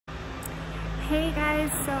Hey guys,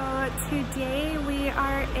 so today we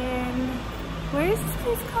are in, where is this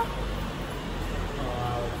place called?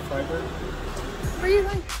 Freiburg. Where are you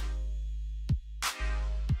going?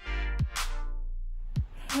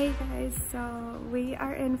 Hey guys, so we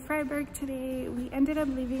are in Freiburg today. We ended up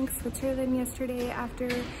leaving Switzerland yesterday after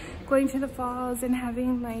going to the falls and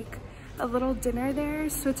having like a little dinner there.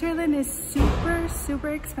 Switzerland is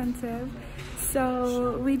super expensive,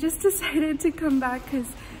 so we just decided to come back because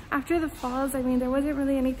after the falls, I mean, there wasn't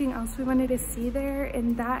really anything else we wanted to see there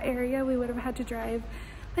in that area. We would have had to drive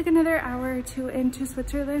like another hour or two into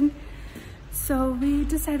Switzerland. So we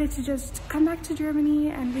decided to just come back to Germany,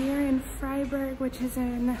 and we are in Freiburg, which is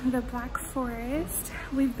in the Black Forest.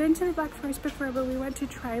 We've been to the Black Forest before, but we went to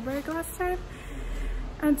Freiburg last time.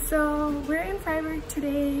 And so we're in Freiburg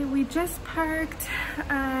today. We just parked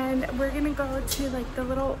and we're gonna go to like the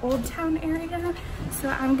little old town area. So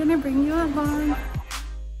I'm gonna bring you along.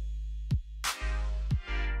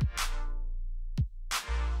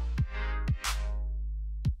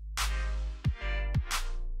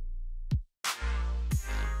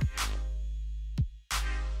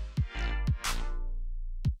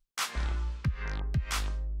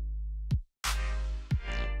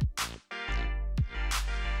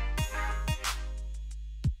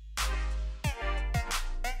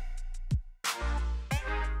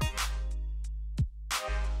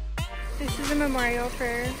 This is a memorial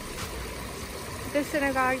for the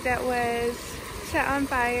synagogue that was set on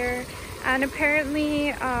fire, and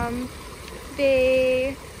apparently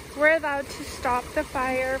they were allowed to stop the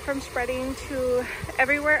fire from spreading to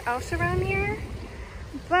everywhere else around here,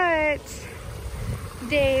 but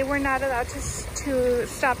they were not allowed to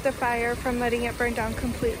stop the fire from letting it burn down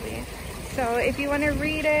completely. So if you want to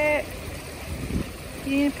read it,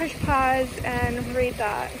 you need to push pause and read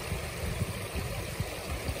that.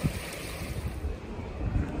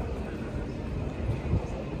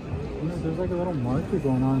 There's like a little marker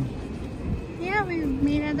going on. Yeah, we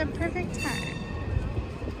made it at the perfect time.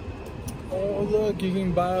 Oh look, you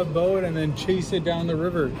can buy a boat and then chase it down the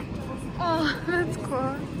river. Oh, that's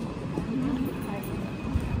cool.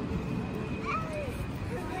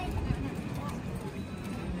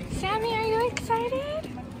 Sammy, are you excited?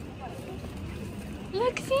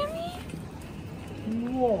 Look, Sammy.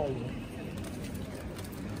 Whoa.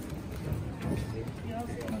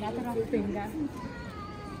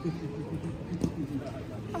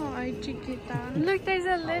 Oh, chiquita. Look, there's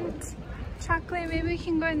a Lindt chocolate. Maybe we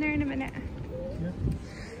can go in there in a minute. Yeah.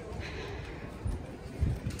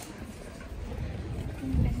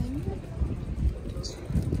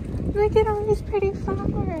 Look at all these pretty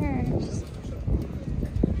flowers.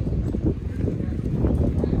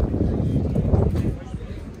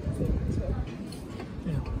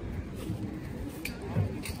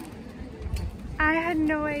 I had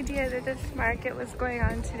no idea that this market was going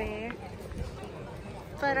on today,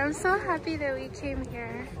 but I'm so happy that we came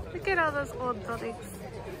here. Look at all those old buildings.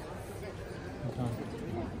 Okay.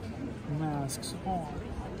 Masks on.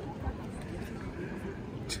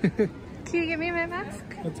 Can you give me my mask?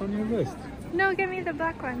 What's on your list? No, give me the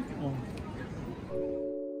black one. Oh.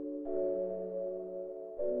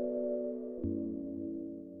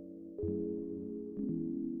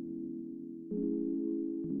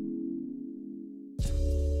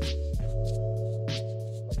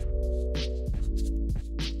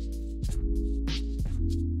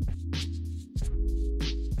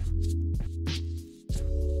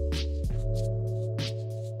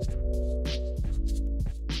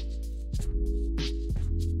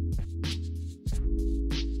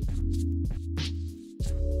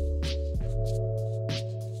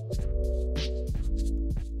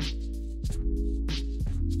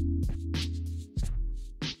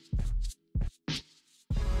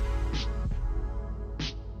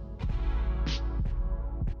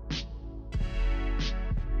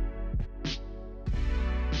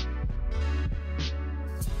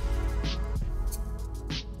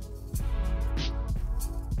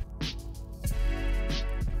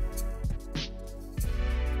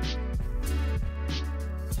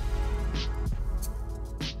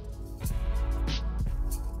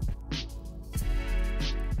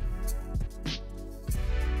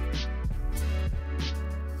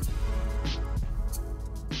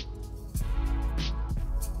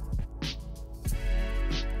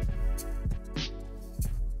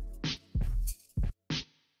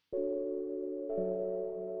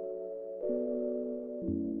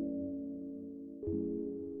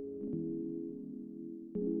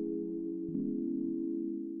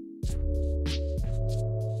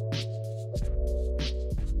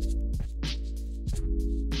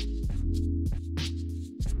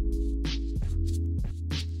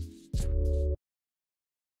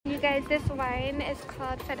 guys, this wine is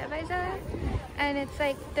called Freiburg, and it's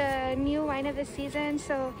like the new wine of the season.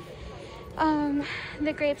 So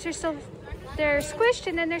the grapes are still, they're squished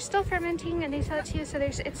and then they're still fermenting, and they sell it to you, so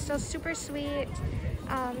it's still super sweet,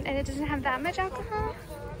 and it doesn't have that much alcohol.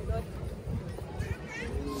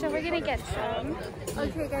 So we're gonna get some.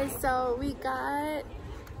 Okay guys, so we got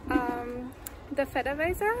the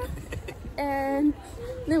Freiburg, and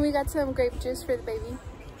then we got some grape juice for the baby.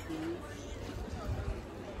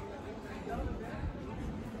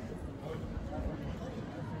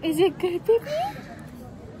 Is it good, baby?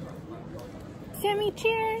 Sammy,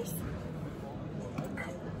 cheers!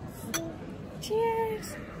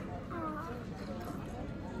 Cheers!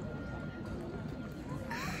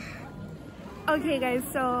 Okay guys,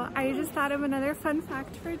 so I just thought of another fun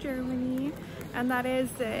fact for Germany, and that is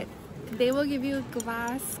that they will give you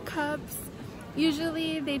glass cups.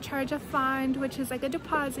 Usually they charge a fund, which is like a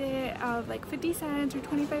deposit of like 50 cents or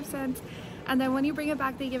 25 cents, and then when you bring it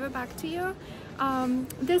back, they give it back to you.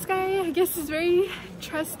 This guy, I guess, is very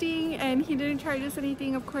trusting, and he didn't charge us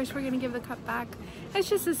anything. Of course, we're gonna give the cup back. It's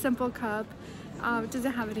just a simple cup. It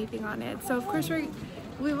doesn't have anything on it, so of course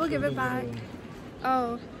we will give it back.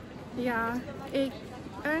 Oh yeah, I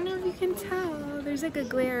don't know if you can tell, there's like a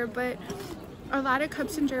glare, but a lot of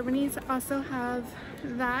cups in Germany also have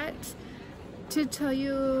that to tell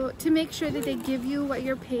you, to make sure that they give you what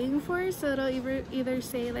you're paying for. So it'll either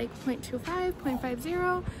say like 0.25,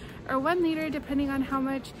 0.50, or 1 liter, depending on how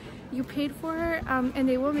much you paid for, and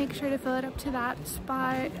they will make sure to fill it up to that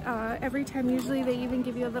spot every time. Usually they even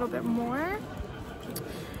give you a little bit more.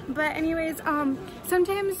 But anyways,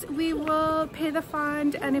 sometimes we will pay the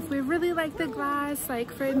fund, and if we really like the glass,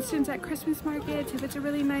 like for instance at Christmas markets, if it's a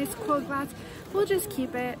really nice cold glass, we'll just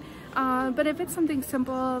keep it. But if it's something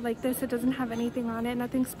simple like this, it doesn't have anything on it,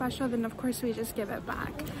 nothing special, then of course we just give it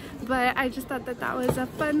back. But I just thought that that was a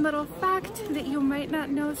fun little fact that you might not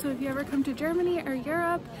know. So if you ever come to Germany or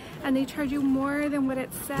Europe and they charge you more than what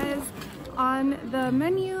it says on the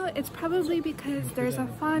menu, it's probably because there's a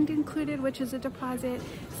fund included, which is a deposit.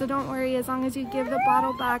 So don't worry, as long as you give the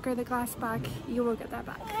bottle back or the glass back, you will get that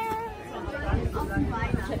back.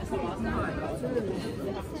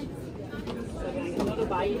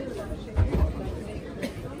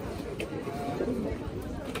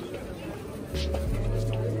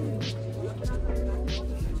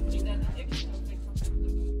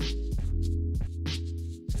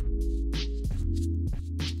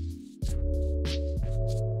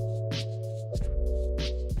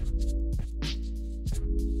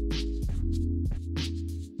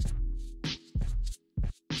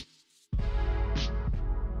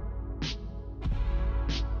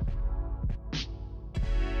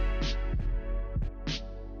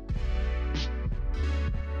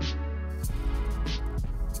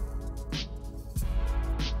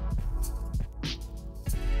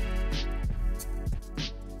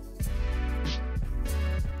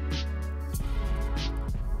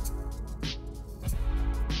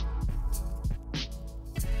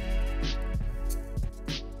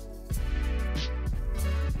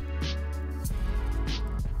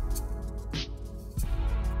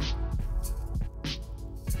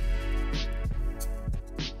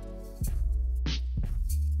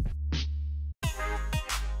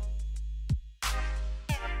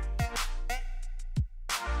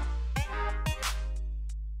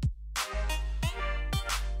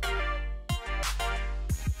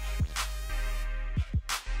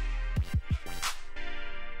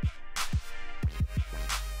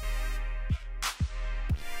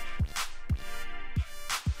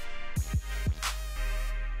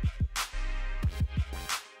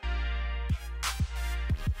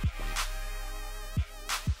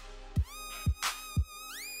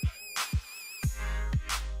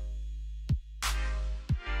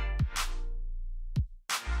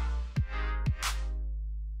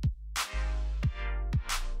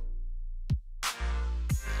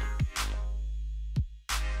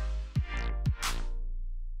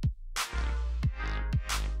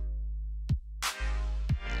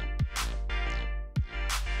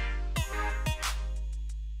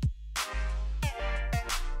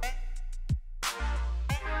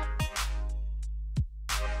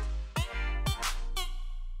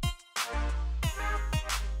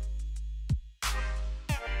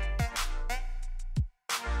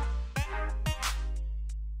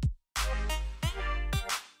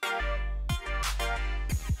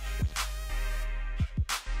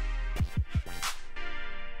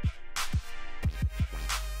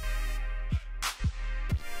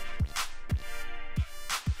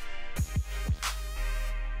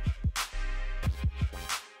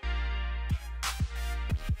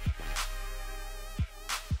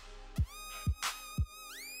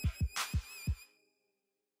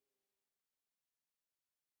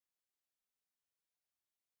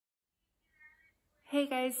 Hey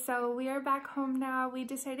guys, so we are back home now. We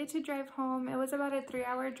decided to drive home. It was about a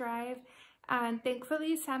 3-hour drive, and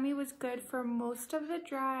thankfully Sammy was good for most of the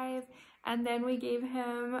drive, and then we gave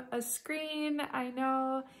him a screen. I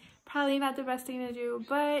know, probably not the best thing to do,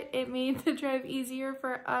 but it made the drive easier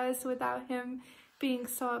for us without him being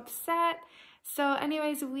so upset. So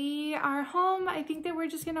anyways, we are home. I think that we're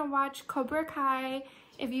just gonna watch Cobra Kai.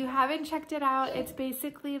 If you haven't checked it out, it's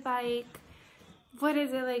basically like, what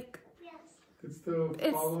is it like? It's the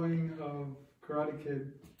following of Karate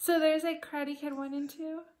Kid. So there's like Karate Kid 1 and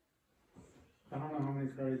 2? I don't know how many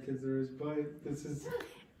Karate Kids there is, but this is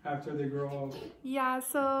after they grow up. Yeah,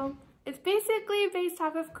 so it's basically based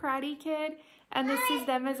off of Karate Kid, and this is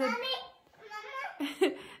them as a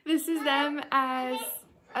this is them as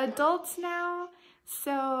adults now.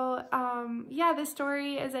 So yeah, the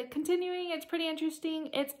story is like continuing. It's pretty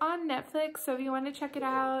interesting. It's on Netflix, so if you want to check it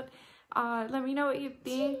out, let me know what you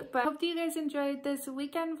think. But I hope you guys enjoyed this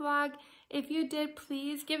weekend vlog. If you did,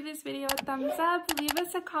 please give this video a thumbs up. Leave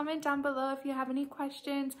us a comment down below if you have any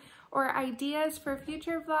questions or ideas for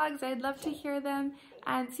future vlogs. I'd love to hear them,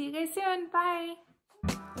 and see you guys soon.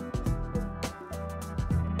 Bye.